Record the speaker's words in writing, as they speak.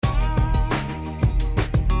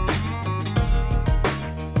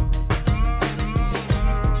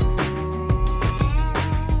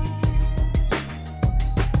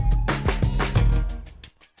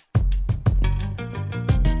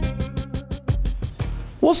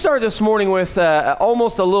We'll start this morning with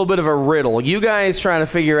almost a little bit of a riddle. You guys trying to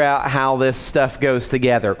figure out how this stuff goes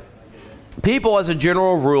together. People, as a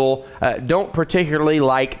general rule, don't particularly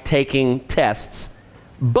like taking tests,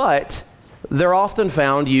 but they're often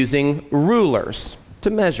found using rulers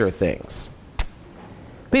to measure things.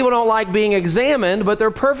 People don't like being examined, but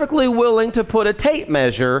they're perfectly willing to put a tape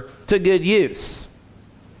measure to good use.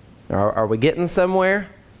 Are we getting somewhere?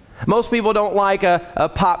 Most people don't like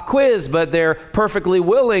a pop quiz, but they're perfectly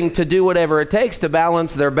willing to do whatever it takes to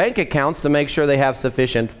balance their bank accounts to make sure they have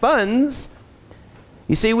sufficient funds.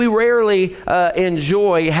 You see, we rarely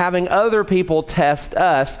enjoy having other people test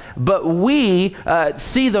us, but we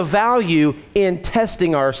see the value in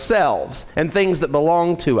testing ourselves and things that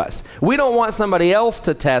belong to us. We don't want somebody else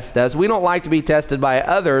to test us. We don't like to be tested by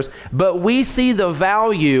others, but we see the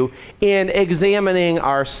value in examining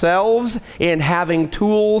ourselves, in having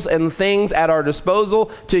tools and things at our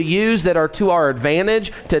disposal to use that are to our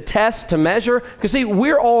advantage, to test, to measure. Because see,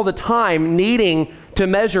 we're all the time needing to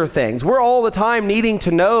measure things. We're all the time needing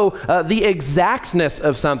to know the exactness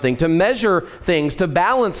of something, to measure things, to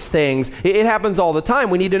balance things. It happens all the time.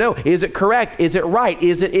 We need to know, is it correct? Is it right?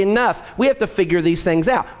 Is it enough? We have to figure these things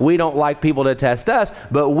out. We don't like people to test us,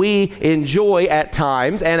 but we enjoy at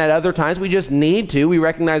times, and at other times we just need to. We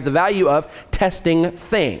recognize the value of testing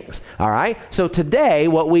things. All right? So today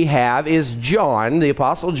what we have is John, the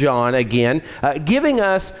Apostle John, again, giving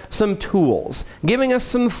us some tools, giving us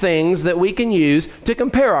some things that we can use to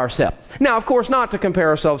compare ourselves. Now, of course, not to compare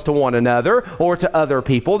ourselves to one another or to other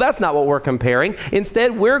people. That's not what we're comparing.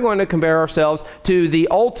 Instead, we're going to compare ourselves to the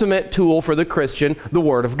ultimate tool for the Christian, the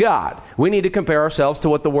Word of God. We need to compare ourselves to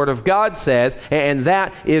what the Word of God says, and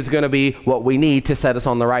that is going to be what we need to set us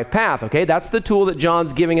on the right path, okay? That's the tool that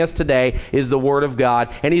John's giving us today, is the Word of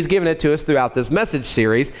God, and he's given it to us throughout this message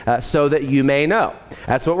series so that you may know.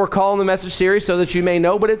 That's what we're calling the message series, so that you may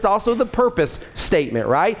know, but it's also the purpose statement,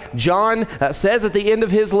 right? John says at the end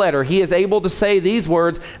of his letter, he is able to say these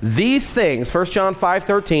words, these things, 1 John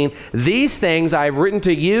 5:13, these things I have written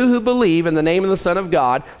to you who believe in the name of the Son of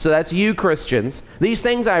God, so that's you Christians, these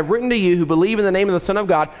things I have written to you who believe in the name of the Son of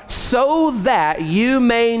God, so that you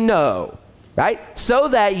may know, right? So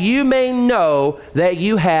that you may know that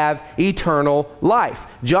you have eternal life.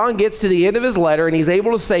 John gets to the end of his letter and he's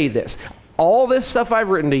able to say this, all this stuff I've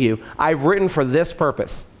written to you, I've written for this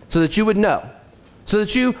purpose, so that you would know. So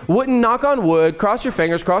that you wouldn't knock on wood, cross your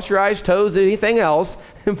fingers, cross your eyes, toes, anything else,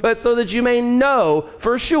 but so that you may know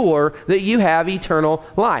for sure that you have eternal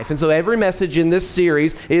life. And so every message in this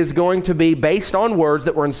series is going to be based on words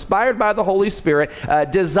that were inspired by the Holy Spirit,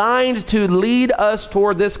 designed to lead us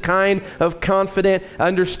toward this kind of confident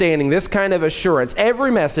understanding, this kind of assurance.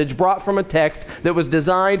 Every message brought from a text that was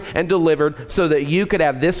designed and delivered so that you could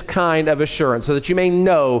have this kind of assurance, so that you may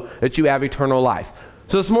know that you have eternal life.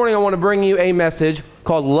 So this morning I want to bring you a message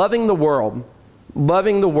called Loving the World.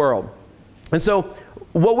 Loving the World. And so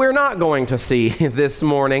what we're not going to see this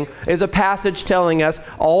morning is a passage telling us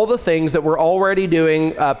all the things that we're already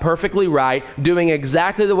doing perfectly right, doing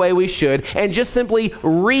exactly the way we should, and just simply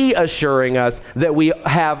reassuring us that we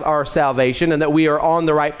have our salvation and that we are on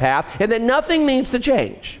the right path and that nothing needs to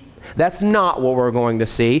change. That's not what we're going to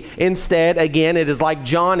see. Instead, again, it is like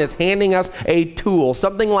John is handing us a tool,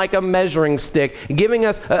 something like a measuring stick, giving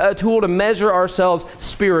us a tool to measure ourselves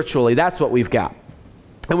spiritually. That's what we've got.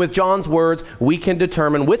 And with John's words, we can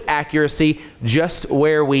determine with accuracy just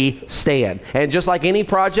where we stand. And just like any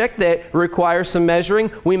project that requires some measuring,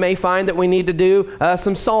 we may find that we need to do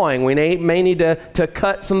some sawing. We may need to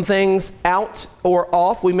cut some things out or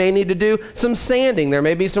off. We may need to do some sanding. There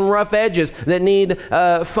may be some rough edges that need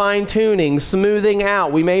fine-tuning, smoothing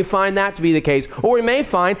out. We may find that to be the case. Or we may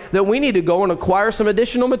find that we need to go and acquire some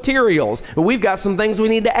additional materials. We've got some things we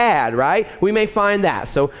need to add, right? We may find that.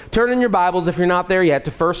 So turn in your Bibles, if you're not there yet,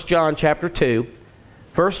 to 1 John chapter 2.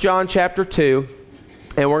 1 John chapter 2.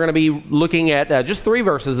 And we're going to be looking at just 3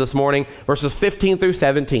 verses this morning, verses 15 through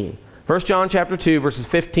 17. 1 John chapter 2, verses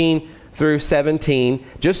 15 through 17.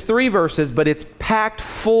 Just 3 verses, but it's packed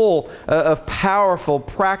full of powerful,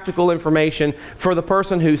 practical information for the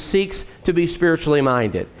person who seeks to be spiritually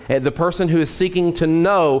minded, and the person who is seeking to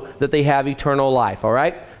know that they have eternal life, all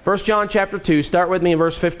right? 1 John chapter 2, start with me in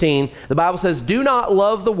verse 15. The Bible says, "Do not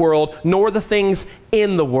love the world, nor the things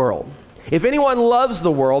in the world. If anyone loves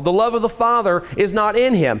the world, the love of the Father is not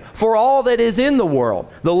in him. For all that is in the world,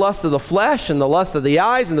 the lust of the flesh and the lust of the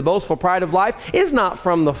eyes and the boastful pride of life, is not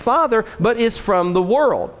from the Father, but is from the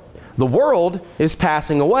world. The world is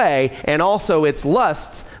passing away, and also its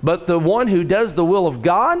lusts, but the one who does the will of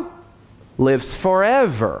God lives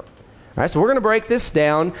forever." All right, so we're going to break this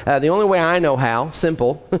down the only way I know how,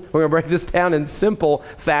 simple. We're going to break this down in simple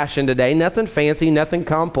fashion today. Nothing fancy, nothing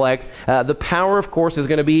complex. The power, of course, is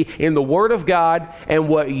going to be in the Word of God and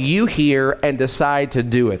what you hear and decide to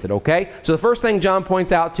do with it, okay? So the first thing John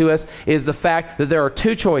points out to us is the fact that there are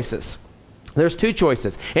two choices. There's two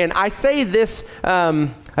choices. And I say this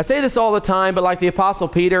all the time, but like the Apostle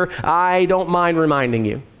Peter, I don't mind reminding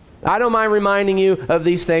you. I don't mind reminding you of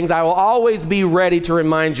these things. I will always be ready to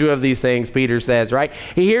remind you of these things, Peter says, right?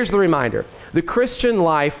 Here's the reminder. The Christian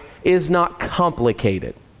life is not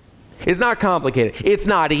complicated. It's not complicated. It's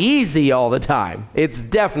not easy all the time. It's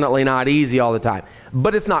definitely not easy all the time.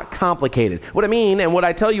 But it's not complicated. What I mean, and what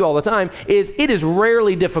I tell you all the time, is it is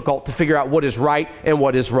rarely difficult to figure out what is right and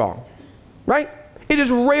what is wrong. Right? It is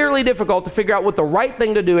rarely difficult to figure out what the right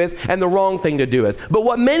thing to do is and the wrong thing to do is. But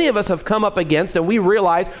what many of us have come up against, and we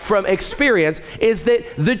realize from experience, is that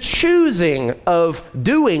the choosing of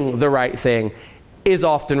doing the right thing is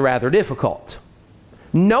often rather difficult.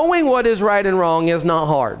 Knowing what is right and wrong is not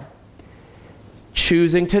hard.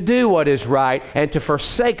 Choosing to do what is right and to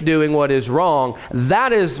forsake doing what is wrong,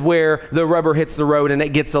 that is where the rubber hits the road and it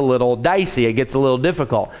gets a little dicey, it gets a little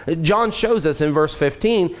difficult. John shows us in verse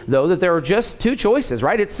 15, though, that there are just two choices,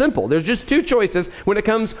 right? It's simple. There's just two choices when it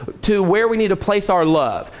comes to where we need to place our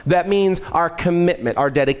love. That means our commitment, our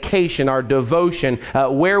dedication, our devotion,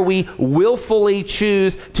 where we willfully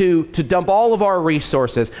choose to dump all of our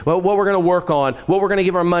resources, what we're going to work on, what we're going to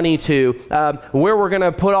give our money to, where we're going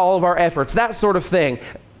to put all of our efforts, that sort of thing.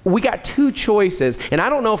 We got two choices, and I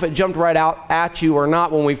don't know if it jumped right out at you or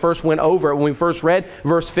not when we first went over it, when we first read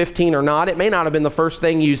verse 15 or not. It may not have been the first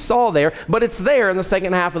thing you saw there, but it's there in the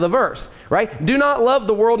second half of the verse, right? Do not love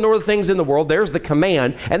the world nor the things in the world. There's the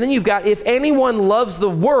command. And then you've got, if anyone loves the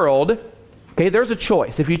world, okay, there's a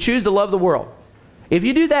choice. If you choose to love the world, if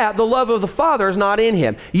you do that, the love of the Father is not in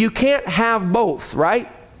him. You can't have both,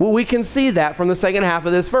 right? Well, we can see that from the second half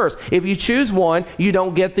of this verse. If you choose one, you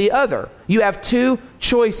don't get the other. You have two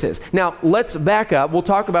choices. Now, let's back up. We'll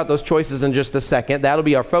talk about those choices in just a second. That'll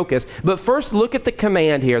be our focus. But first, look at the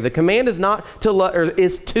command here. The command is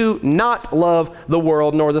to not love the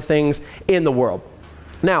world nor the things in the world.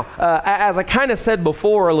 Now, as I kind of said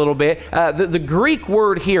before a little bit, the Greek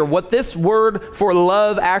word here, what this word for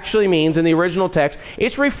love actually means in the original text,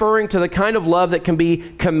 it's referring to the kind of love that can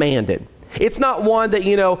be commanded. It's not one that,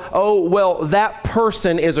 oh, well, that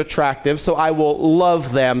person is attractive, so I will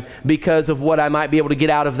love them because of what I might be able to get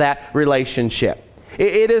out of that relationship.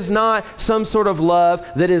 It is not some sort of love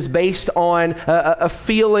that is based on a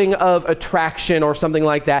feeling of attraction or something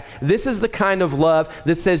like that. This is the kind of love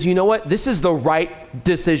that says, you know what, this is the right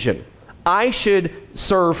decision. I should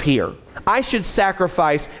serve here. I should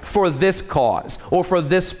sacrifice for this cause or for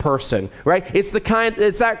this person, right? It's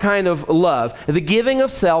that kind of love. The giving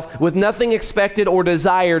of self with nothing expected or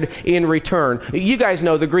desired in return. You guys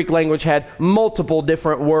know the Greek language had multiple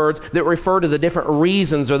different words that refer to the different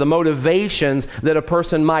reasons or the motivations that a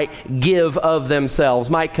person might give of themselves,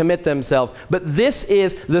 might commit themselves. But this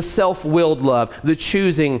is the self-willed love, the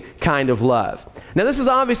choosing kind of love. Now, this is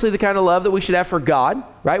obviously the kind of love that we should have for God,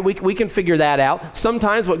 right? We can figure that out.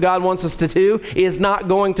 Sometimes what God wants us to do is not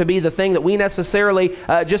going to be the thing that we necessarily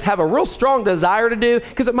just have a real strong desire to do,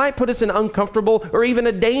 because it might put us in an uncomfortable or even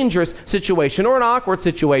a dangerous situation or an awkward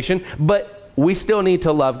situation, but we still need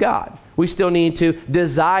to love God. We still need to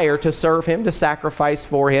desire to serve him, to sacrifice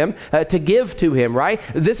for him, to give to him, right?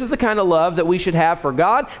 This is the kind of love that we should have for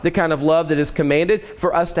God, the kind of love that is commanded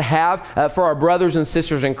for us to have for our brothers and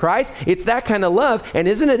sisters in Christ. It's that kind of love. And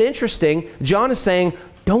isn't it interesting? John is saying,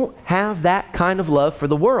 don't have that kind of love for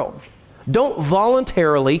the world. Don't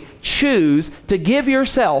voluntarily choose to give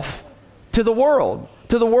yourself to the world,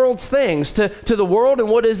 to the world's things, to the world and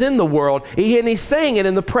what is in the world. And he's saying it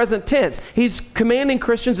in the present tense. He's commanding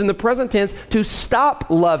Christians in the present tense to stop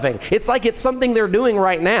loving. It's like it's something they're doing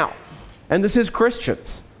right now. And this is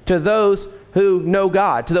Christians, to those who know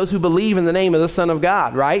God, to those who believe in the name of the Son of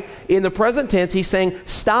God, right? In the present tense, he's saying,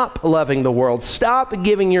 stop loving the world. Stop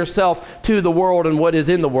giving yourself to the world and what is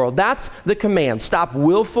in the world. That's the command. Stop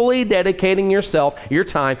willfully dedicating yourself, your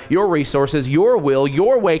time, your resources, your will,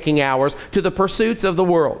 your waking hours to the pursuits of the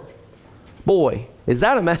world. Boy, is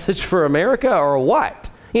that a message for America or what?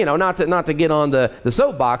 Not to get on the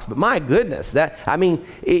soapbox, but my goodness,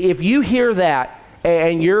 if you hear that,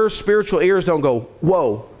 and your spiritual ears don't go,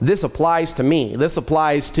 whoa, this applies to me. This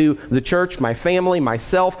applies to the church, my family,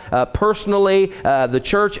 myself, personally, the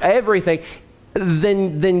church, everything.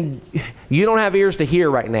 Then you don't have ears to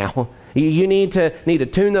hear right now. You need to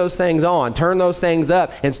tune those things on, turn those things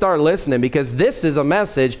up, and start listening, because this is a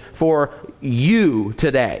message for you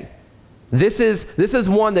today. This is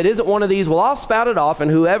one that isn't one of these, well, I'll spout it off, and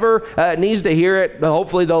whoever needs to hear it,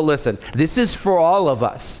 hopefully they'll listen. This is for all of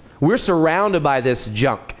us. We're surrounded by this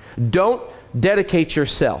junk. Don't dedicate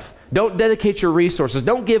yourself. Don't dedicate your resources.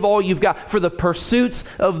 Don't give all you've got for the pursuits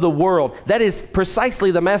of the world. That is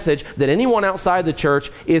precisely the message that anyone outside the church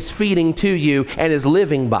is feeding to you and is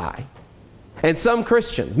living by. And some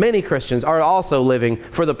Christians, many Christians, are also living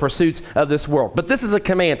for the pursuits of this world. But this is a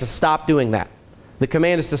command to stop doing that. The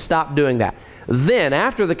command is to stop doing that. Then,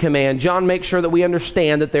 after the command, John makes sure that we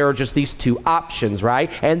understand that there are just these two options, right?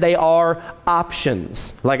 And they are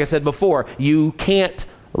options. Like I said before, you can't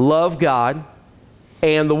love God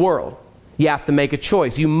and the world. You have to make a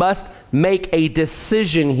choice. You must make a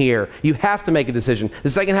decision here. You have to make a decision. The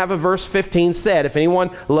second half of verse 15 said, if anyone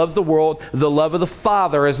loves the world, the love of the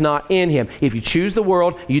Father is not in him. If you choose the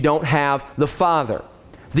world, you don't have the Father.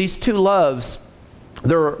 These two loves,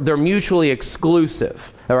 they're mutually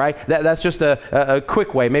exclusive. All right? That's just a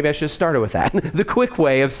quick way. Maybe I should have started with that. The quick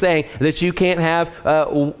way of saying that you can't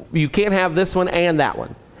have this one and that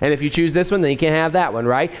one. And if you choose this one, then you can't have that one,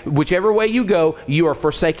 right? Whichever way you go, you are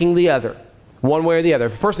forsaking the other, one way or the other.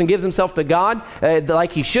 If a person gives himself to God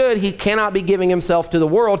like he should, he cannot be giving himself to the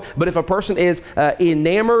world. But if a person is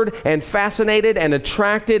enamored and fascinated and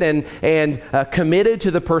attracted and committed to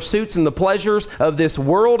the pursuits and the pleasures of this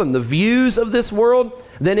world and the views of this world,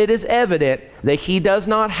 then it is evident that he does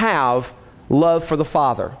not have love for the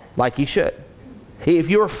Father like he should. If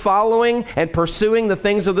you're following and pursuing the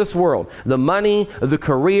things of this world, the money, the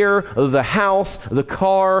career, the house, the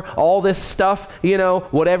car, all this stuff,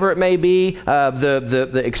 whatever it may be,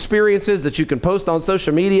 the experiences that you can post on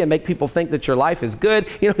social media and make people think that your life is good,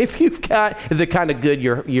 if you've got the kind of good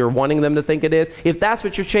you're wanting them to think it is, if that's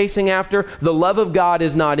what you're chasing after, the love of God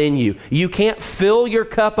is not in you. You can't fill your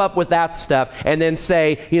cup up with that stuff and then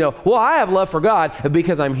say, well, I have love for God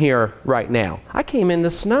because I'm here right now. I came in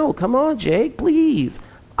the snow. Come on, Jake, please.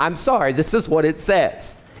 I'm sorry, this is what it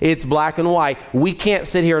says. It's black and white. We can't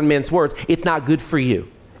sit here and mince words. It's not good for you.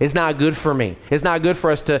 It's not good for me. It's not good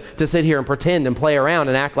for us to sit here and pretend and play around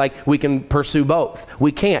and act like we can pursue both.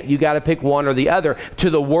 We can't. You got to pick one or the other. To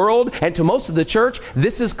the world and to most of the church,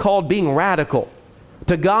 this is called being radical.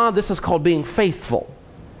 To God, this is called being faithful.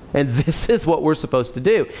 And this is what we're supposed to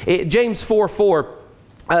do. James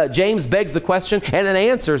 4:4, James begs the question and then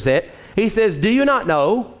answers it. He says, Do you not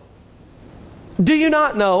know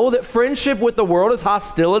that friendship with the world is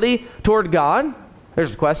hostility toward God?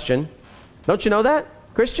 There's the question. Don't you know that,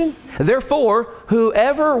 Christian? Therefore,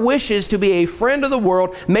 whoever wishes to be a friend of the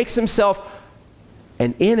world makes himself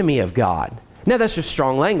an enemy of God. Now, that's just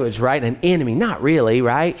strong language, right? An enemy. Not really,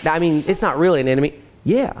 right? I mean, it's not really an enemy.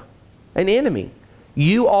 Yeah, an enemy.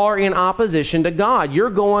 You are in opposition to God. You're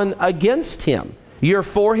going against Him. You're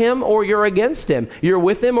for Him or you're against Him. You're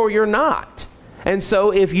with Him or you're not. And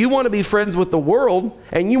so if you want to be friends with the world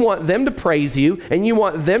and you want them to praise you and you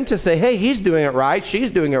want them to say, hey, he's doing it right, she's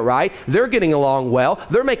doing it right, they're getting along well,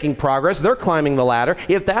 they're making progress, they're climbing the ladder,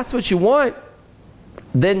 if that's what you want,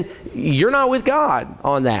 then you're not with God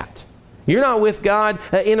on that. You're not with God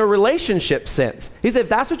in a relationship sense. He said, if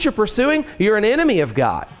that's what you're pursuing, you're an enemy of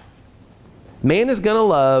God. Man is going to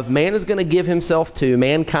love, man is going to give himself to,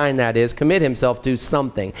 mankind that is, commit himself to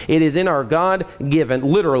something. It is in our God-given,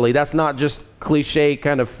 literally, that's not just cliche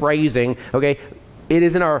kind of phrasing, okay? It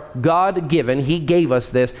is in our God-given, He gave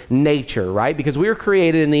us this nature, right? Because we were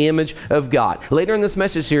created in the image of God. Later in this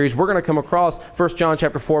message series, we're going to come across 1 John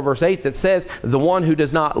chapter 4, verse 8 that says, the one who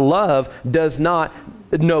does not love does not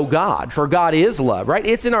know God, for God is love, right?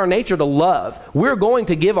 It's in our nature to love. We're going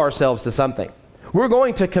to give ourselves to something. We're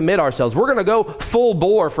going to commit ourselves. We're going to go full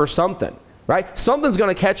bore for something, right? Something's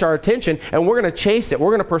going to catch our attention and we're going to chase it. We're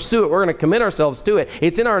going to pursue it. We're going to commit ourselves to it.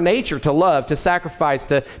 It's in our nature to love, to sacrifice,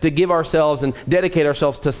 to give ourselves and dedicate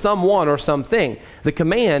ourselves to someone or something. The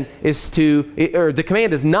command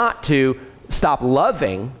is not to stop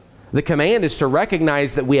loving. The command is to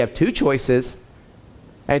recognize that we have two choices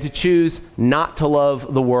and to choose not to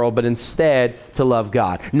love the world, but instead to love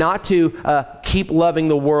God. Not to keep loving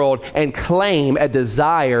the world and claim a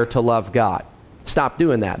desire to love God. Stop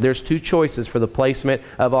doing that. There's two choices for the placement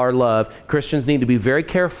of our love. Christians need to be very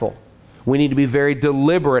careful. We need to be very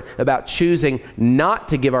deliberate about choosing not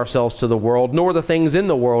to give ourselves to the world, nor the things in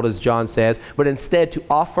the world, as John says, but instead to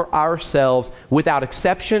offer ourselves without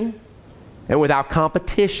exception and without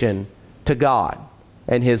competition to God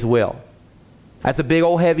and His will. That's a big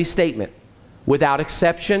old heavy statement. Without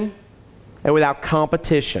exception and without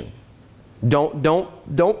competition.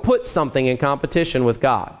 Don't put something in competition with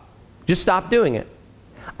God. Just stop doing it.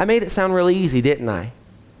 I made it sound really easy, didn't I?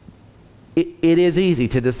 It is easy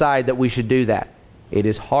to decide that we should do that. it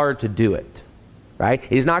is hard to do it, right?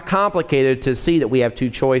 It is not complicated to see that we have two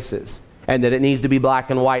choices and that it needs to be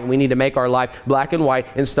black and white, and we need to make our life black and white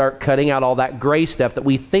and start cutting out all that gray stuff that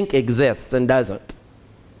we think exists and doesn't.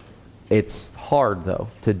 It's hard, though,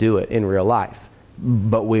 to do it in real life,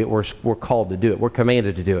 but we're called to do it. We're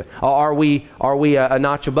commanded to do it. Are we a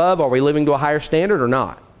notch above? Are we living to a higher standard or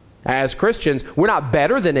not? As Christians, we're not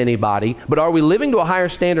better than anybody, but are we living to a higher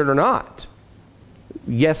standard or not?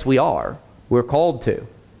 Yes, we are. We're called to.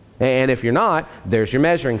 And if you're not, there's your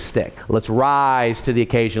measuring stick. Let's rise to the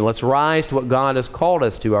occasion. Let's rise to what God has called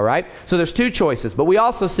us to, all right? So there's two choices, but we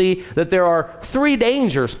also see that there are three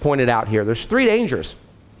dangers pointed out here. There's three dangers.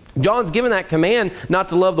 John's given that command not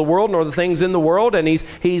to love the world nor the things in the world, and he's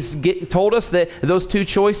told us that those two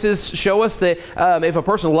choices show us that if a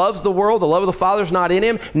person loves the world, the love of the Father is not in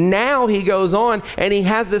him. Now he goes on and he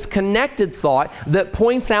has this connected thought that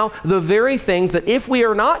points out the very things that if we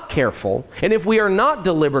are not careful and if we are not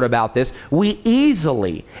deliberate about this, we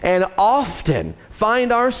easily and often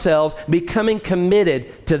find ourselves becoming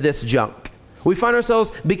committed to this junk. We find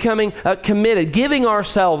ourselves becoming committed, giving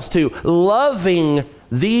ourselves to loving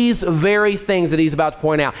these very things that he's about to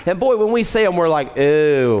point out. And boy, when we say them, we're like,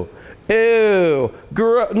 ew, no,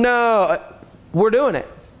 we're doing it.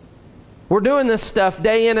 We're doing this stuff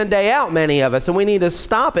day in and day out, many of us, and we need to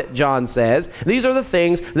stop it, John says. These are the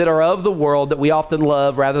things that are of the world that we often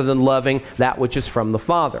love rather than loving that which is from the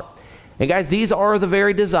Father. And guys, these are the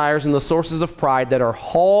very desires and the sources of pride that are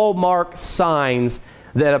hallmark signs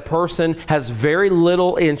that a person has very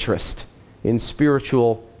little interest in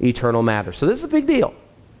spiritual, eternal matters. So this is a big deal,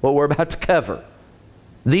 what we're about to cover.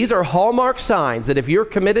 These are hallmark signs that if you're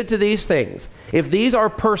committed to these things, if these are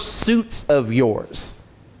pursuits of yours,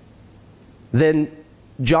 then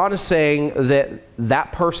John is saying that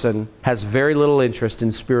that person has very little interest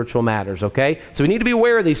in spiritual matters, okay? So we need to be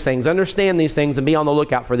aware of these things, understand these things, and be on the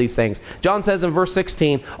lookout for these things. John says in verse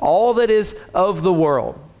 16, all that is of the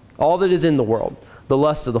world, all that is in the world, the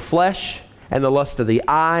lust of the flesh, and the lust of the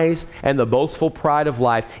eyes, and the boastful pride of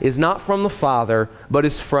life is not from the Father, but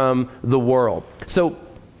is from the world. So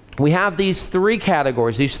we have these three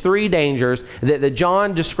categories, these three dangers that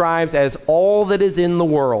John describes as all that is in the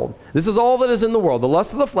world. This is all that is in the world, the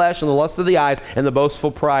lust of the flesh and the lust of the eyes and the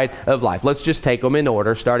boastful pride of life. Let's just take them in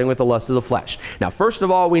order, starting with the lust of the flesh. Now, first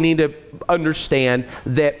of all, we need to understand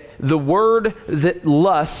that the word that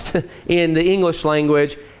lust in the English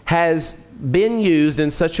language has been used in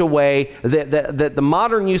such a way that the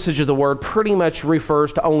modern usage of the word pretty much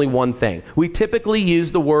refers to only one thing. We typically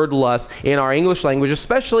use the word lust in our English language,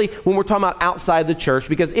 especially when we're talking about outside the church,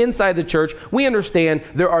 because inside the church, we understand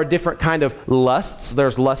there are different kind of lusts.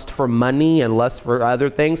 There's lust for money and lust for other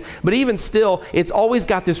things, but even still, it's always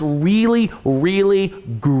got this really, really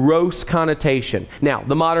gross connotation. Now,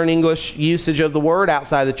 the modern English usage of the word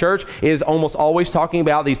outside the church is almost always talking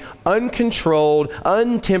about these uncontrolled,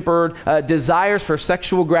 untempered desires for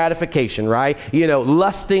sexual gratification, right? You know,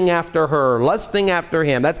 lusting after her, lusting after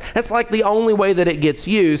him. That's like the only way that it gets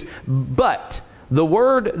used. But the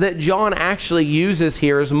word that John actually uses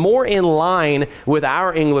here is more in line with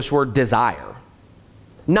our English word desire.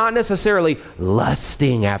 Not necessarily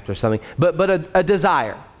lusting after something, but a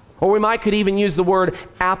desire. Or we could even use the word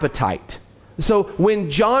appetite. So when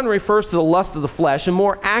John refers to the lust of the flesh, a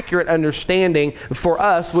more accurate understanding for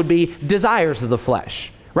us would be desires of the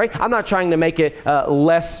flesh. Right? I'm not trying to make it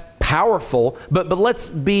less powerful, but let's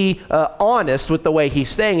be honest with the way he's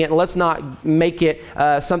saying it, and let's not make it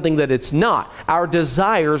something that it's not. Our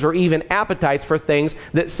desires or even appetites for things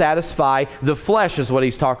that satisfy the flesh is what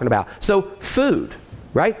he's talking about. So food,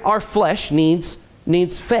 right? Our flesh needs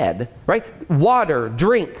fed, right? Water,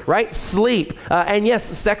 drink, right? Sleep. And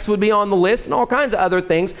yes, sex would be on the list and all kinds of other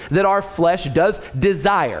things that our flesh does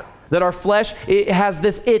desire. That our flesh, it has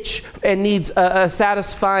this itch and needs a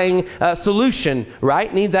satisfying solution,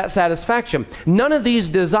 right? Needs that satisfaction. None of these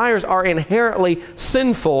desires are inherently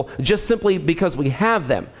sinful just simply because we have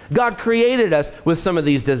them. God created us with some of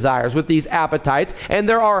these desires, with these appetites, and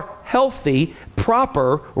there are healthy,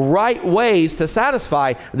 proper, right ways to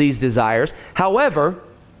satisfy these desires. However,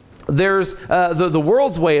 there's the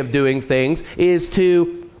world's way of doing things is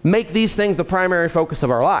to make these things the primary focus of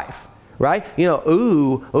our life. Right? You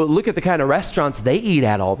know, look at the kind of restaurants they eat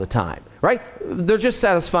at all the time. Right? They're just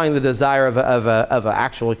satisfying the desire of an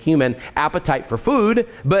actual human appetite for food.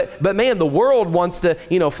 But man, the world wants to,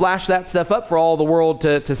 flash that stuff up for all the world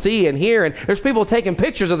to see and hear. And there's people taking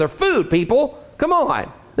pictures of their food, people. Come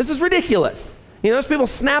on. This is ridiculous. There's people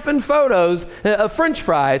snapping photos of French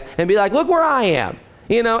fries and be like, look where I am.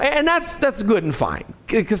 And that's good and fine.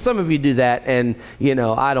 Because some of you do that, and,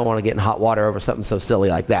 I don't want to get in hot water over something so silly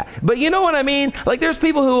like that. But you know what I mean? Like, there's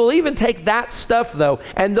people who will even take that stuff, though,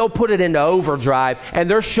 and they'll put it into overdrive, and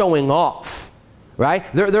they're showing off. Right?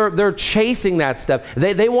 They're chasing that stuff.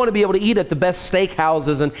 They want to be able to eat at the best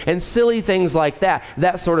steakhouses and silly things like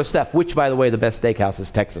that sort of stuff, which, by the way, the best steakhouse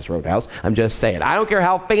is Texas Roadhouse. I'm just saying. I don't care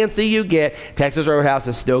how fancy you get, Texas Roadhouse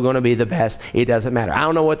is still going to be the best. It doesn't matter. I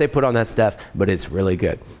don't know what they put on that stuff, but it's really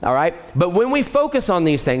good. All right? But when we focus on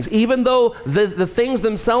these things, even though the things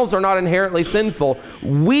themselves are not inherently sinful,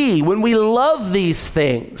 when we love these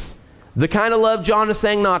things, the kind of love John is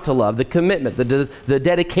saying not to love, the commitment, the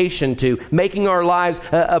dedication to making our lives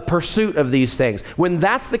a pursuit of these things. When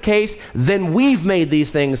that's the case, then we've made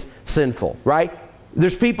these things sinful, right?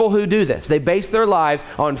 There's people who do this. They base their lives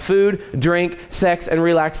on food, drink, sex, and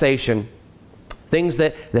relaxation. Things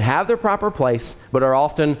that have their proper place, but are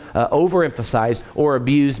often overemphasized or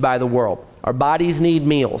abused by the world. Our bodies need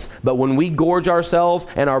meals, but when we gorge ourselves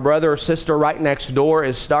and our brother or sister right next door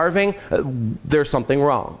is starving, there's something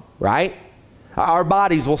wrong. Right? Our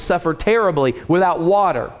bodies will suffer terribly without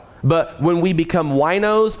water. But when we become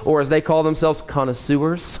winos, or as they call themselves,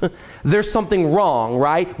 connoisseurs, there's something wrong,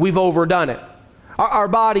 right? We've overdone it. Our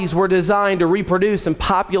bodies were designed to reproduce and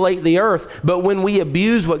populate the earth, but when we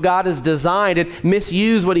abuse what God has designed and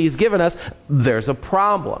misuse what He's given us, there's a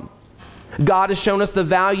problem. God has shown us the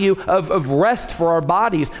value of rest for our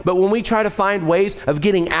bodies, but when we try to find ways of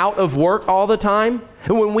getting out of work all the time,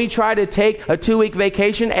 and when we try to take a 2-week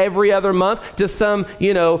vacation every other month to some,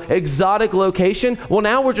 exotic location, well,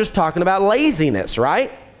 now we're just talking about laziness,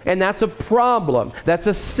 right? And that's a problem. That's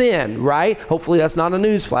a sin, right? Hopefully that's not a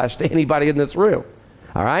newsflash to anybody in this room.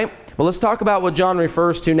 All right? Well, let's talk about what John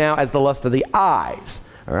refers to now as the lust of the eyes.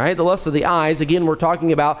 All right, the lust of the eyes, again, we're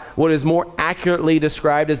talking about what is more accurately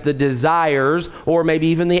described as the desires or maybe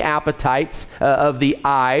even the appetites of the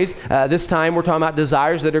eyes. This time we're talking about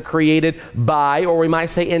desires that are created by, or we might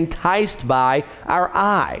say enticed by, our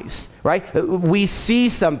eyes, right? We see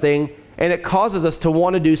something and it causes us to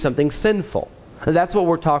want to do something sinful. That's what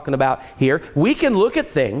we're talking about here. We can look at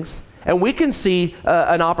things and we can see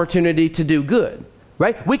an opportunity to do good,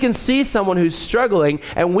 right? We can see someone who's struggling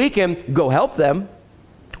and we can go help them.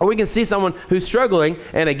 Or we can see someone who's struggling,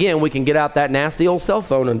 and again, we can get out that nasty old cell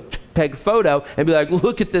phone and take a photo and be like,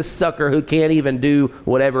 look at this sucker who can't even do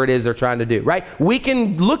whatever it is they're trying to do, right? We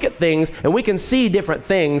can look at things, and we can see different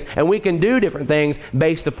things, and we can do different things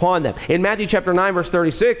based upon them. In Matthew chapter 9, verse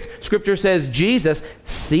 36, Scripture says Jesus,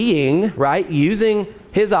 seeing, right, using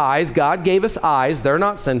His eyes, God gave us eyes, they're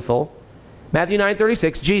not sinful. Matthew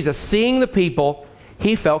 9:36, Jesus, seeing the people,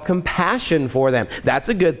 He felt compassion for them. That's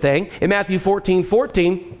a good thing. In Matthew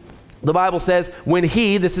 14:14, the Bible says, when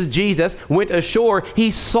He, this is Jesus, went ashore, He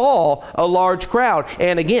saw a large crowd.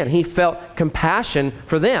 And again, He felt compassion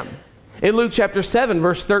for them. In Luke chapter 7,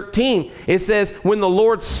 verse 13, it says, when the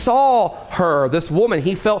Lord saw her, this woman,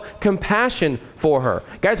 He felt compassion for her.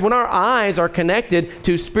 Guys, when our eyes are connected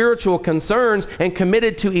to spiritual concerns and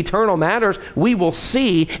committed to eternal matters, we will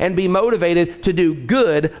see and be motivated to do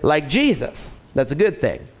good like Jesus. That's a good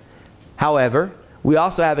thing. However, we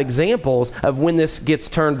also have examples of when this gets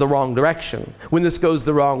turned the wrong direction, when this goes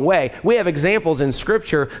the wrong way. We have examples in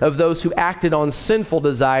Scripture of those who acted on sinful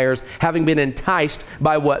desires, having been enticed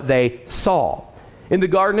by what they saw. In the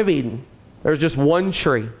Garden of Eden, there's just one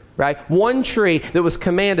tree, right? One tree that was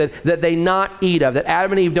commanded that they not eat of, that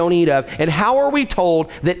Adam and Eve don't eat of. And how are we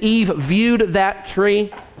told that Eve viewed that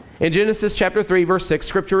tree? In Genesis chapter 3, verse 6,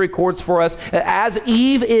 Scripture records for us, as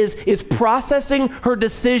Eve is processing her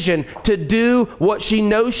decision to do what she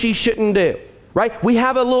knows she shouldn't do, right? We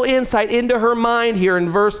have a little insight into her mind here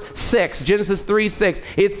in verse 6, Genesis 3:6.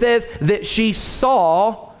 It says that she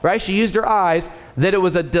saw, right? She used her eyes, that it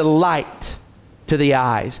was a delight to the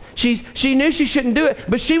eyes. She knew she shouldn't do it,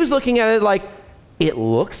 but she was looking at it like, it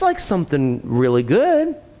looks like something really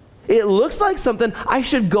good. It looks like something I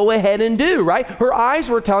should go ahead and do, right? Her eyes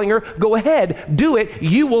were telling her, go ahead, do it.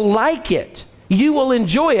 You will like it. You will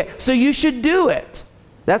enjoy it. So you should do it.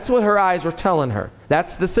 That's what her eyes were telling her.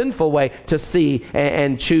 That's the sinful way to see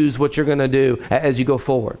and choose what you're going to do as you go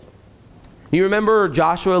forward. You remember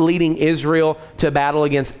Joshua leading Israel to battle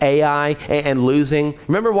against Ai and losing?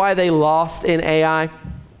 Remember why they lost in Ai?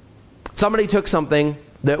 Somebody took something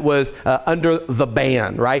that was under the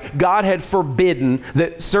ban, right? God had forbidden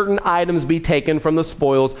that certain items be taken from the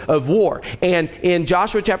spoils of war. And in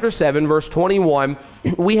Joshua chapter 7, verse 21,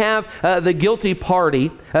 we have the guilty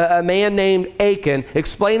party, a man named Achan,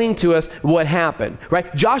 explaining to us what happened,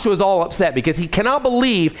 right? Joshua's all upset because he cannot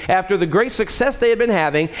believe, after the great success they had been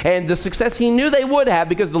having and the success he knew they would have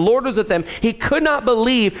because the Lord was with them, he could not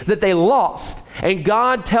believe that they lost. And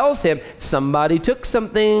God tells him, somebody took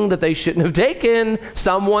something that they shouldn't have taken.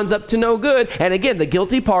 Someone's up to no good. And again, the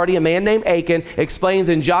guilty party, a man named Achan, explains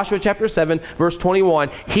in Joshua chapter 7, verse 21,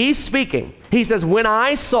 he's speaking. He says, when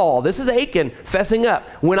I saw, this is Achan fessing up,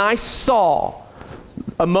 when I saw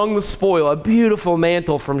among the spoil a beautiful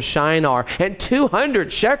mantle from Shinar and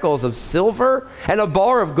 200 shekels of silver and a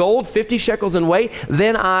bar of gold, 50 shekels in weight,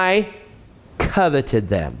 then I coveted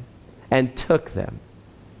them and took them.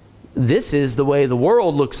 This is the way the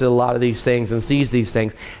world looks at a lot of these things and sees these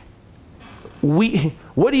things.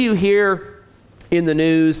 What do you hear in the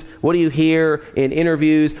news? What do you hear in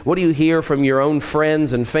interviews? What do you hear from your own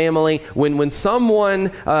friends and family when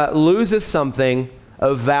someone loses something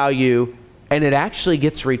of value and it actually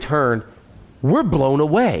gets returned? We're blown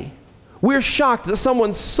away. We're shocked that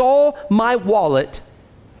someone saw my wallet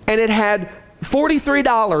and it had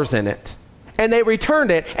 $43 in it, and they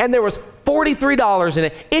returned it and there was $43 in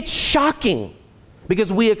it. It's shocking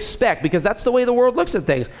because we expect, because that's the way the world looks at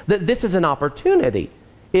things, that this is an opportunity.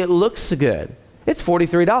 It looks good. It's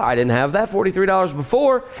 $43. I didn't have that $43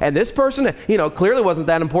 before, and this person, clearly wasn't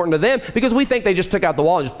that important to them, because we think they just took out the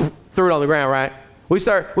wallet and just threw it on the ground, right? We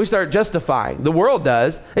start justifying. The world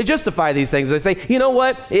does. They justify these things. They say, you know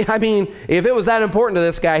what? I mean, if it was that important to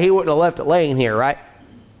this guy, he wouldn't have left it laying here, right?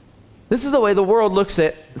 This is the way the world looks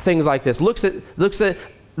at things like this. Looks at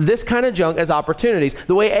this kind of junk as opportunities.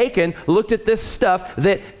 The way Achan looked at this stuff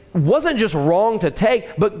that wasn't just wrong to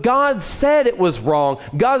take, but God said it was wrong.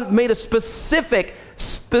 God made a specific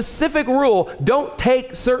rule. Don't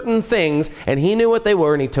take certain things, and he knew what they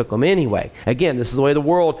were, and he took them anyway. Again, this is the way the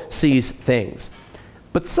world sees things.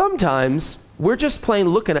 But sometimes we're just plain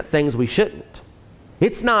looking at things we shouldn't.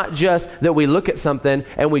 It's not just that we look at something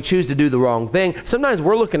and we choose to do the wrong thing. Sometimes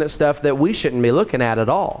we're looking at stuff that we shouldn't be looking at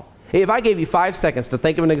all. If I gave you 5 seconds to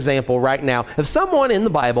think of an example right now of someone in the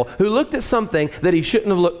Bible who looked at something that he shouldn't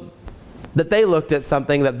have looked, that they looked at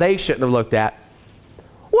something that they shouldn't have looked at,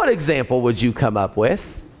 what example would you come up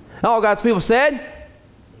with? All God's people said?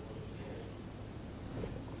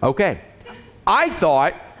 Okay. I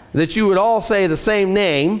thought that you would all say the same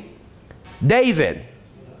name, David.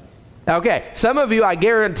 Okay. Some of you, I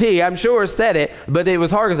guarantee, I'm sure said it, but it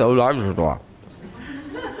was hard to say.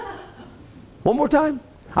 One more time.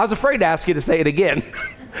 I was afraid to ask you to say it again.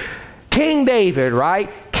 King David, right?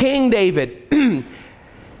 King David. In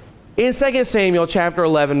 2 Samuel chapter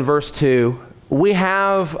 11, verse 2, we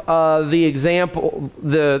have the example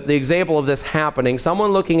of this happening.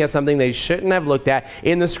 Someone looking at something they shouldn't have looked at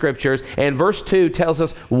in the scriptures. And verse 2 tells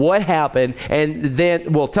us what happened, and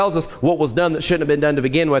then, tells us what was done that shouldn't have been done to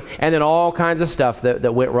begin with, and then all kinds of stuff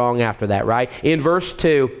that went wrong after that, right? In verse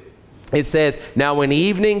 2, it says, now when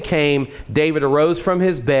evening came, David arose from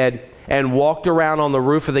his bed and walked around on the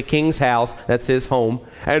roof of the king's house, that's his home,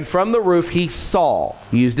 and from the roof he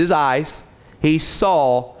used his eyes, he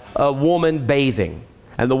saw a woman bathing,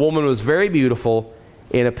 and the woman was very beautiful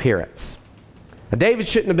in appearance. Now, David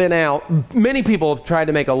shouldn't have been out. Many people have tried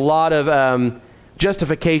to make a lot of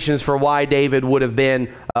justifications for why David would have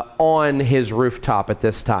been on his rooftop at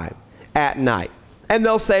this time, at night. And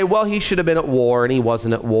they'll say, well, he should have been at war, and he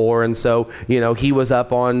wasn't at war, and so, he was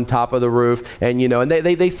up on top of the roof, and, and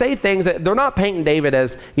they say things that they're not painting David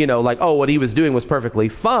as, like, oh, what he was doing was perfectly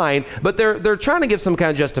fine, but they're trying to give some kind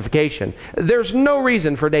of justification. There's no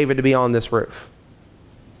reason for David to be on this roof.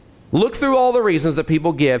 Look through all the reasons that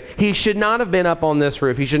people give. He should not have been up on this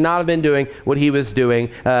roof. He should not have been doing what he was doing.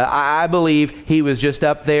 I believe he was just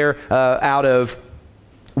up there out of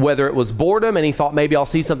whether it was boredom and he thought maybe I'll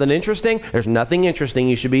see something interesting. There's nothing interesting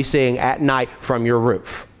you should be seeing at night from your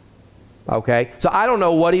roof. Okay? So I don't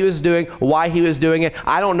know what he was doing, why he was doing it.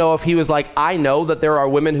 I don't know if he was like, I know that there are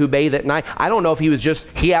women who bathe at night. I don't know if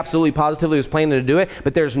he absolutely positively was planning to do it,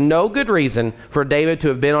 but there's no good reason for David to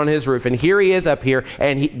have been on his roof. And here he is up here,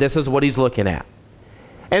 and this is what he's looking at.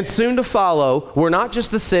 And soon to follow were not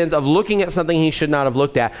just the sins of looking at something he should not have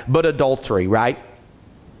looked at, but adultery, right?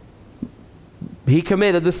 He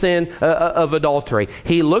committed the sin of adultery.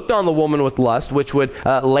 He looked on the woman with lust, which would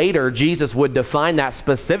later, Jesus would define that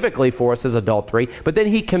specifically for us as adultery. But then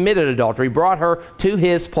he committed adultery, brought her to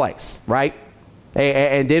his place, right?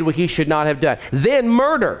 And did what he should not have done. Then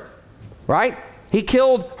murder, right? He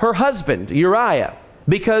killed her husband, Uriah,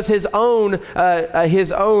 because his own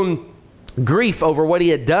grief over what he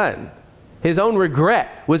had done, his own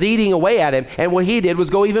regret was eating away at him. And what he did was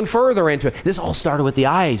go even further into it. This all started with the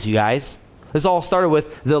eyes, you guys. This all started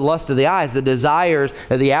with the lust of the eyes, the desires,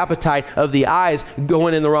 the appetite of the eyes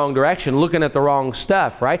going in the wrong direction, looking at the wrong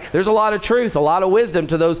stuff, right? There's a lot of truth, a lot of wisdom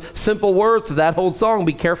to those simple words of that old song,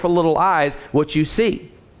 be careful little eyes what you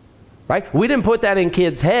see, right? We didn't put that in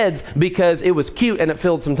kids' heads because it was cute and it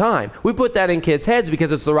filled some time. We put that in kids' heads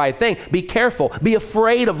because it's the right thing. Be careful. Be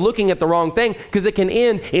afraid of looking at the wrong thing because it can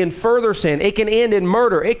end in further sin. It can end in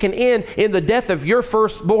murder. It can end in the death of your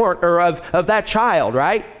firstborn or of that child,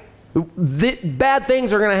 right? Bad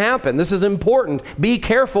things are going to happen. This is important. Be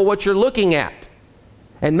careful what you're looking at.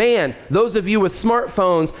 And man, those of you with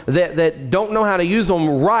smartphones that don't know how to use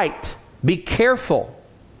them right, be careful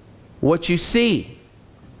what you see.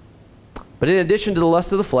 But in addition to the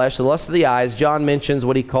lust of the flesh, the lust of the eyes, John mentions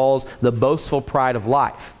what he calls the boastful pride of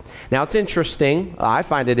life. Now it's interesting, I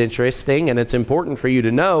find it interesting, and it's important for you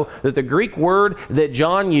to know that the Greek word that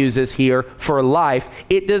John uses here for life,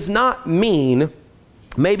 it does not mean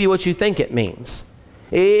maybe what you think it means.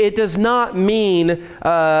 It does not mean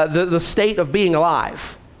the state of being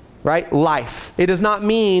alive. Right? Life. It does not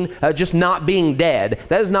mean just not being dead.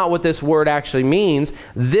 That is not what this word actually means.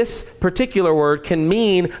 This particular word can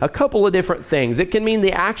mean a couple of different things. It can mean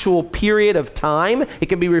the actual period of time. It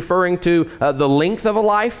can be referring to the length of a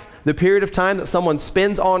life, the period of time that someone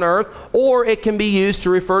spends on earth, or it can be used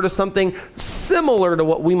to refer to something similar to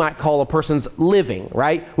what we might call a person's living,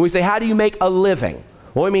 right? When we say, how do you make a living?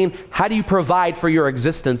 Well, I mean, how do you provide for your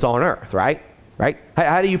existence on earth, right? Right?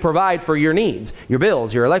 How do you provide for your needs, your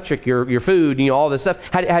bills, your electric, your food, all this stuff?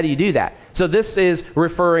 How do you do that? So this is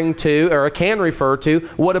referring to, or it can refer to,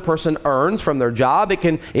 what a person earns from their job. It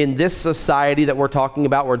can, in this society that we're talking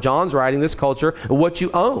about, where John's writing, this culture, what you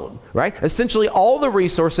own, right? Essentially all the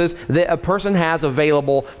resources that a person has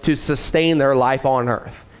available to sustain their life on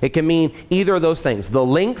earth. It can mean either of those things, the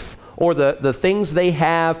length or the things they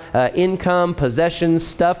have, income, possessions,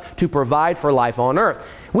 stuff to provide for life on earth.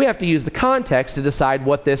 We have to use the context to decide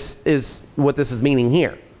what this is meaning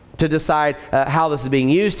here, to decide how this is being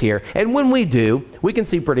used here. And when we do, we can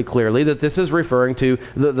see pretty clearly that this is referring to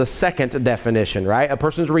the second definition, right? A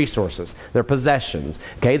person's resources, their possessions.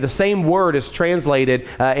 Okay, the same word is translated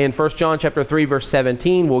in 1 John chapter 3, verse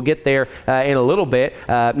 17. We'll get there in a little bit,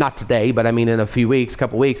 not today, but I mean in a few weeks,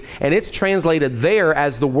 couple weeks. And it's translated there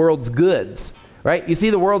as the world's goods. Right? You see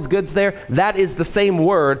the world's goods there? That is the same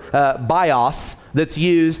word, bios, that's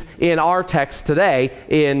used in our text today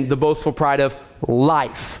in the boastful pride of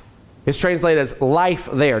life. It's translated as life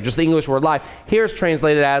there, just the English word life. Here it's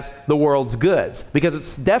translated as the world's goods, because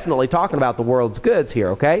it's definitely talking about the world's goods here,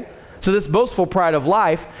 okay? So this boastful pride of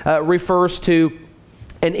life refers to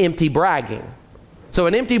an empty bragging. So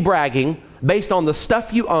an empty bragging based on the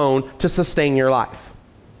stuff you own to sustain your life.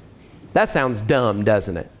 That sounds dumb,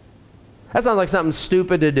 doesn't it? That sounds like something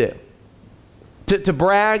stupid to do. To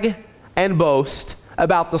brag and boast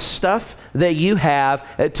about the stuff that you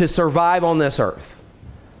have to survive on this earth.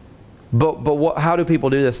 But how do people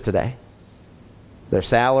do this today? Their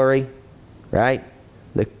salary, right?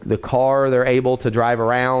 The car they're able to drive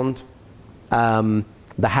around, the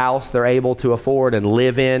house they're able to afford and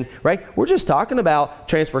live in, right? We're just talking about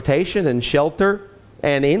transportation and shelter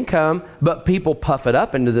and income, but people puff it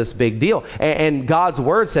up into this big deal. And God's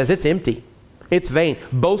word says it's empty. It's vain.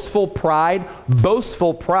 Boastful pride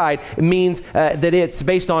means that it's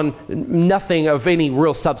based on nothing of any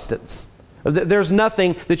real substance. There's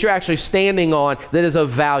nothing that you're actually standing on that is of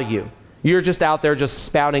value. You're just out there just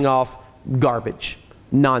spouting off garbage,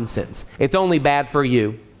 nonsense. It's only bad for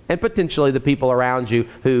you and potentially the people around you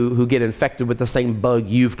who get infected with the same bug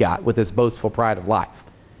you've got with this boastful pride of life.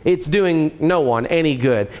 It's doing no one any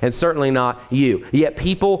good, and certainly not you. Yet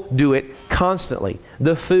people do it constantly.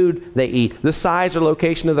 The food they eat, the size or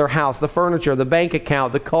location of their house, the furniture, the bank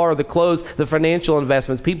account, the car, the clothes, the financial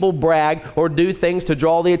investments. People brag or do things to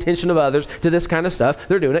draw the attention of others to this kind of stuff.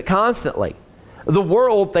 They're doing it constantly. The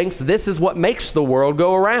world thinks this is what makes the world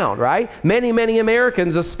go around, right? Many, many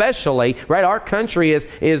Americans especially, right? Our country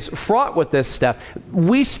is fraught with this stuff.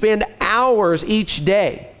 We spend hours each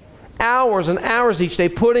day, hours and hours each day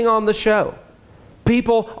putting on the show.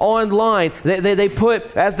 People online, they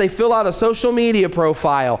put, as they fill out a social media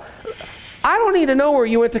profile, I don't need to know where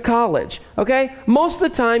you went to college, okay? Most of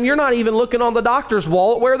the time, you're not even looking on the doctor's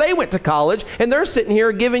wall at where they went to college, and they're sitting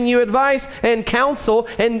here giving you advice and counsel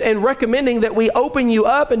and recommending that we open you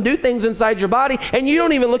up and do things inside your body, and you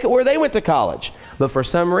don't even look at where they went to college. But for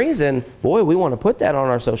some reason, boy, we want to put that on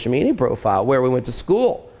our social media profile, where we went to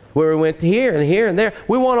school, where we went to here and here and there.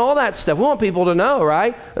 We want all that stuff. We want people to know,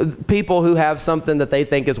 right? People who have something that they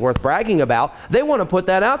think is worth bragging about, they want to put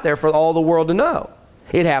that out there for all the world to know.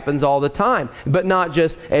 It happens all the time, but not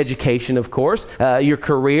just education, of course, your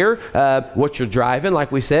career, what you're driving,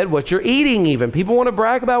 like we said, what you're eating even. People want to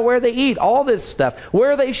brag about where they eat, all this stuff,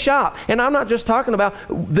 where they shop. And I'm not just talking about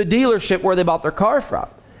the dealership where they bought their car from.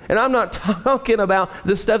 And I'm not talking about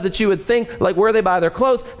the stuff that you would think, like where they buy their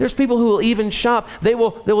clothes. There's people who will even shop. They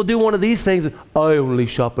will do one of these things. I only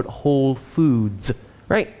shop at Whole Foods,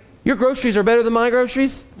 right? Your groceries are better than my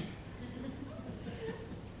groceries.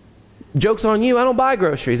 Joke's on you. I don't buy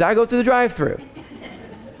groceries. I go through the drive-thru.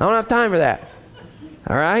 I don't have time for that.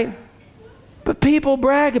 All right? But people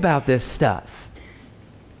brag about this stuff.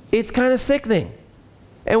 It's kind of sickening.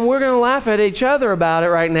 And we're going to laugh at each other about it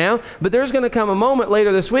right now, but there's going to come a moment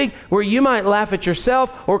later this week where you might laugh at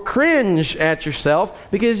yourself or cringe at yourself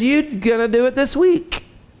because you're going to do it this week.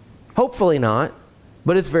 Hopefully not,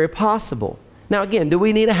 but it's very possible. Now again, do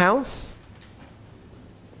we need a house?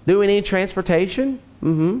 Do we need transportation?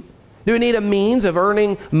 Mm-hmm. Do we need a means of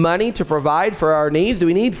earning money to provide for our needs? Do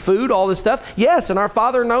we need food, all this stuff? Yes, and our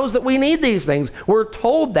Father knows that we need these things. We're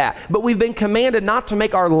told that. But we've been commanded not to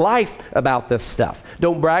make our life about this stuff.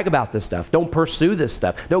 Don't brag about this stuff. Don't pursue this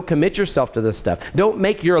stuff. Don't commit yourself to this stuff. Don't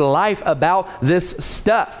make your life about this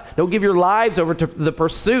stuff. Don't give your lives over to the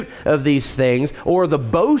pursuit of these things or the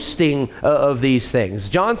boasting of these things.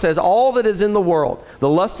 John says all that is in the world, the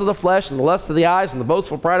lust of the flesh and the lust of the eyes and the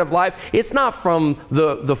boastful pride of life, it's not from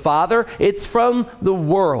the Father. It's from the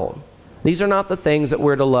world. These are not the things that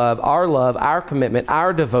we're to love. Our commitment,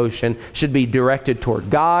 our devotion should be directed toward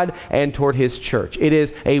God and toward His church. It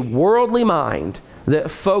is a worldly mind that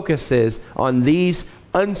focuses on these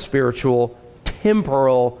unspiritual,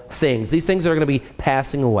 temporal things. These things that are going to be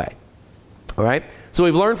passing away. All right? So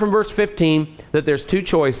we've learned from verse 15 that there's two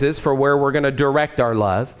choices for where we're going to direct our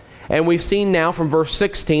love. And we've seen now from verse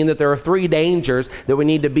 16 that there are three dangers that we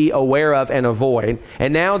need to be aware of and avoid.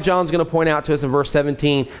 And now John's going to point out to us in verse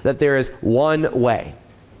 17 that there is one way.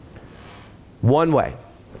 One way.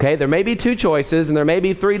 Okay, there may be two choices and there may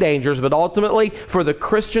be three dangers, but ultimately for the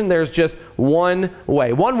Christian there's just one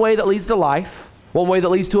way. One way that leads to life. One way that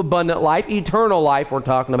leads to abundant life, eternal life we're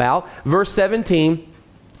talking about. Verse 17,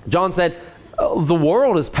 John said, the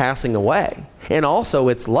world is passing away and also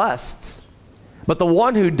its lusts. But the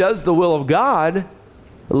one who does the will of God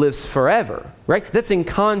lives forever, right? That's in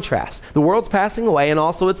contrast. The world's passing away and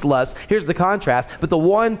also its lust. Here's the contrast. But the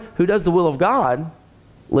one who does the will of God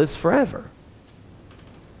lives forever.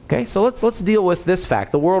 Okay, so let's deal with this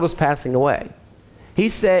fact. The world is passing away. He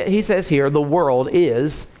says here the world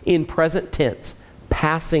is, in present tense,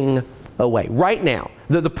 passing away. Right now.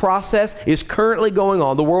 The process is currently going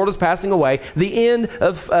on. The world is passing away. The end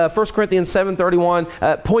of 1 Corinthians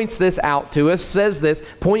 7:31 points this out to us, says this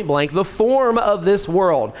point blank, the form of this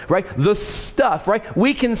world, right? The stuff, right?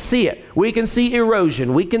 We can see it. We can see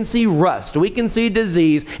erosion. We can see rust. We can see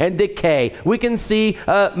disease and decay. We can see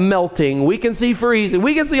melting. We can see freezing.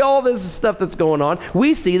 We can see all this stuff that's going on.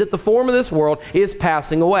 We see that the form of this world is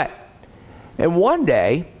passing away. And one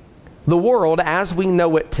day, the world as we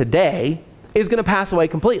know it today is going to pass away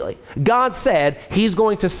completely. God said He's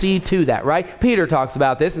going to see to that, right? Peter talks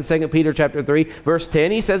about this in 2 Peter chapter 3, verse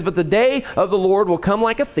 10. He says, but the day of the Lord will come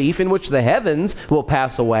like a thief, in which the heavens will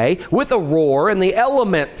pass away with a roar, and the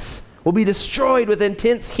elements will be destroyed with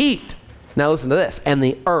intense heat. Now listen to this. And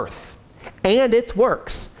the earth and its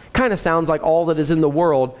works. Kind of sounds like all that is in the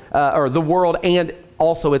world, or the world and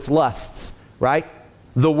also its lusts, right?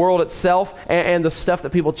 The world itself and the stuff that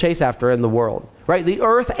people chase after in the world, right? The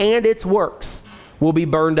earth and its works will be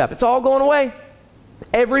burned up. It's all going away.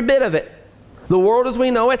 Every bit of it. The world as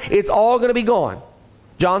we know it, it's all going to be gone.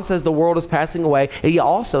 John says the world is passing away. He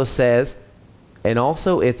also says, and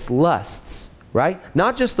also its lusts, right?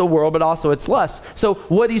 Not just the world, but also its lusts. So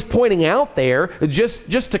what he's pointing out there,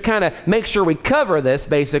 just to kind of make sure we cover this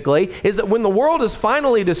basically, is that when the world is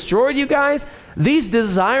finally destroyed, you guys, these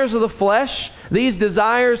desires of the flesh, these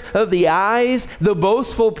desires of the eyes, the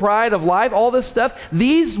boastful pride of life, all this stuff,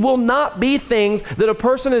 these will not be things that a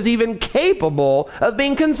person is even capable of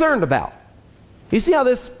being concerned about. You see how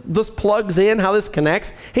this plugs in, how this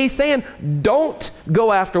connects? He's saying, don't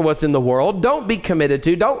go after what's in the world. Don't be committed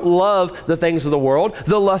to. Don't love the things of the world,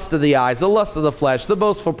 the lust of the eyes, the lust of the flesh, the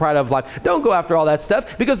boastful pride of life. Don't go after all that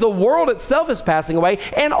stuff because the world itself is passing away,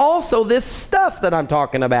 and also this stuff that I'm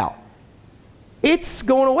talking about. It's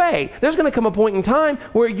going away. There's going to come a point in time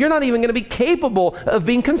where you're not even going to be capable of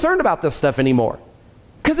being concerned about this stuff anymore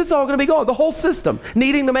because it's all going to be gone. The whole system,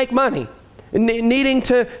 needing to make money. Needing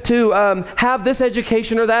to have this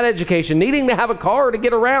education or that education, needing to have a car to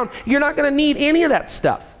get around. You're not going to need any of that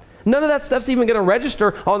stuff. None of that stuff's even going to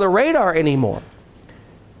register on the radar anymore.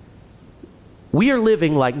 We are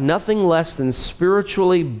living like nothing less than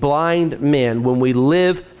spiritually blind men when we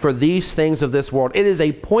live for these things of this world. It is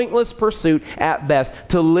a pointless pursuit at best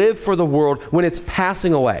to live for the world when it's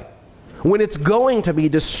passing away, when it's going to be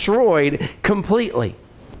destroyed completely.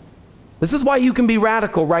 This is why you can be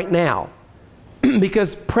radical right now.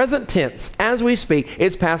 Because present tense, as we speak,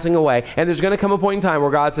 it's passing away. And there's going to come a point in time where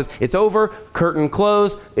God says, it's over, curtain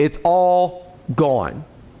closed, it's all gone.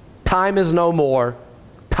 Time is no more.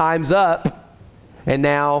 Time's up. And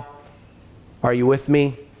now, are you with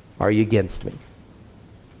me? Are you against me?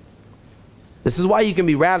 This is why you can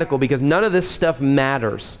be radical, because none of this stuff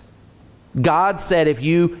matters. God said if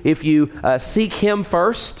you seek Him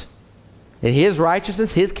first, and His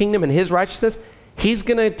righteousness, His kingdom and His righteousness, He's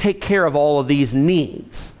going to take care of all of these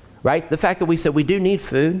needs, right? The fact that we said we do need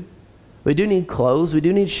food, we do need clothes, we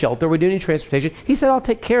do need shelter, we do need transportation. He said, I'll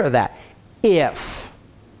take care of that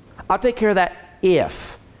I'll take care of that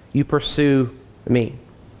if you pursue me,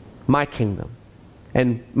 my kingdom,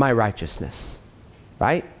 and my righteousness,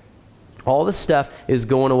 right? All this stuff is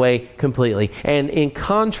going away completely. And in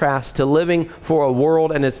contrast to living for a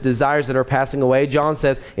world and its desires that are passing away, John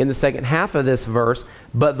says in the second half of this verse,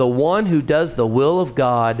 but the one who does the will of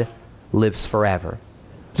God lives forever.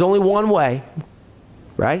 There's only one way,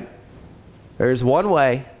 right? There's one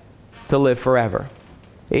way to live forever.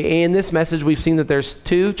 In this message, we've seen that there's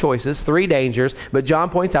two choices, three dangers, but John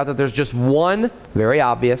points out that there's just one very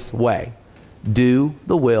obvious way. Do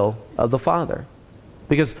the will of the Father.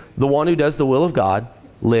 Because the one who does the will of God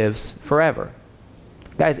lives forever.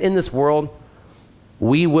 Guys, in this world,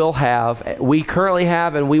 we currently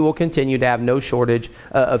have, and we will continue to have no shortage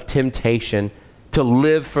of temptation to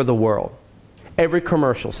live for the world. Every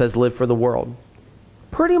commercial says live for the world.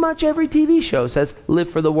 Pretty much every TV show says live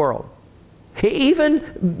for the world.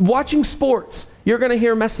 Even watching sports, you're going to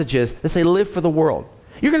hear messages that say live for the world.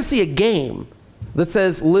 You're going to see a game that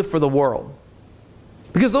says live for the world.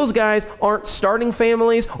 Because those guys aren't starting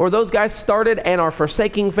families, or those guys started and are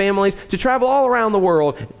forsaking families to travel all around the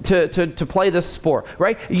world to play this sport,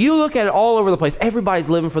 right? You look at it all over the place. Everybody's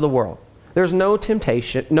living for the world. There's no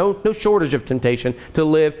temptation, no shortage of temptation to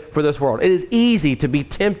live for this world. It is easy to be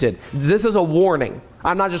tempted. This is a warning.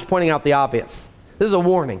 I'm not just pointing out the obvious. This is a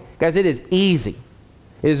warning. Guys, it is easy.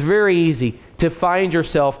 It is very easy to find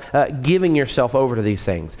yourself giving yourself over to these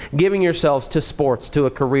things, giving yourselves to sports, to a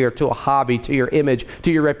career, to a hobby, to your image,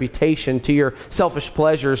 to your reputation, to your selfish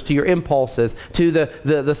pleasures, to your impulses, to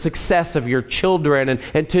the success of your children,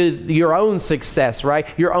 and to your own success, right?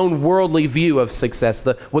 Your own worldly view of success,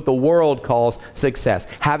 what the world calls success.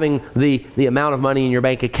 Having the amount of money in your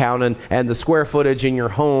bank account and the square footage in your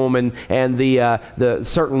home and the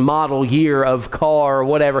certain model year of car or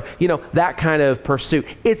whatever, that kind of pursuit.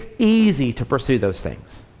 It's easy to pursue those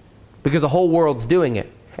things because the whole world's doing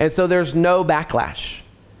it. And so there's no backlash.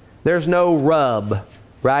 There's no rub,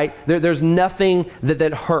 right? There's nothing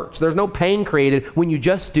that hurts. There's no pain created when you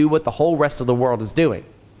just do what the whole rest of the world is doing.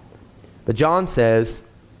 But John says,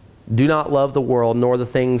 do not love the world nor the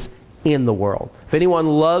things in the world. If anyone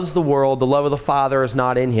loves the world, the love of the Father is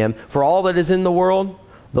not in him. For all that is in the world,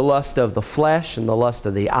 the lust of the flesh and the lust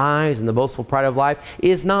of the eyes and the boastful pride of life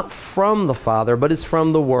is not from the Father, but is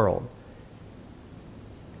from the world.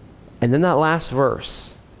 And then that last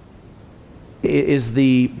verse is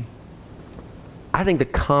I think the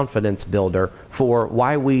confidence builder for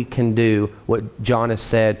why we can do what John has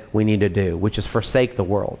said we need to do, which is forsake the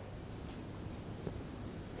world.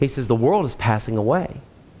 He says the world is passing away,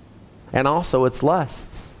 and also its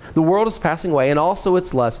lusts. The world is passing away, and also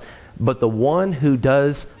its lusts, but the one who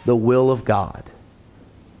does the will of God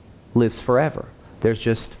lives forever. There's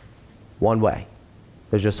just one way.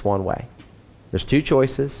 There's just one way. There's two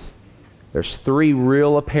choices. There's three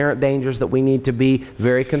real apparent dangers that we need to be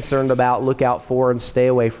very concerned about, look out for, and stay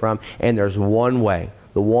away from. And there's one way.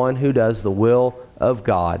 The one who does the will of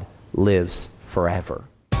God lives forever.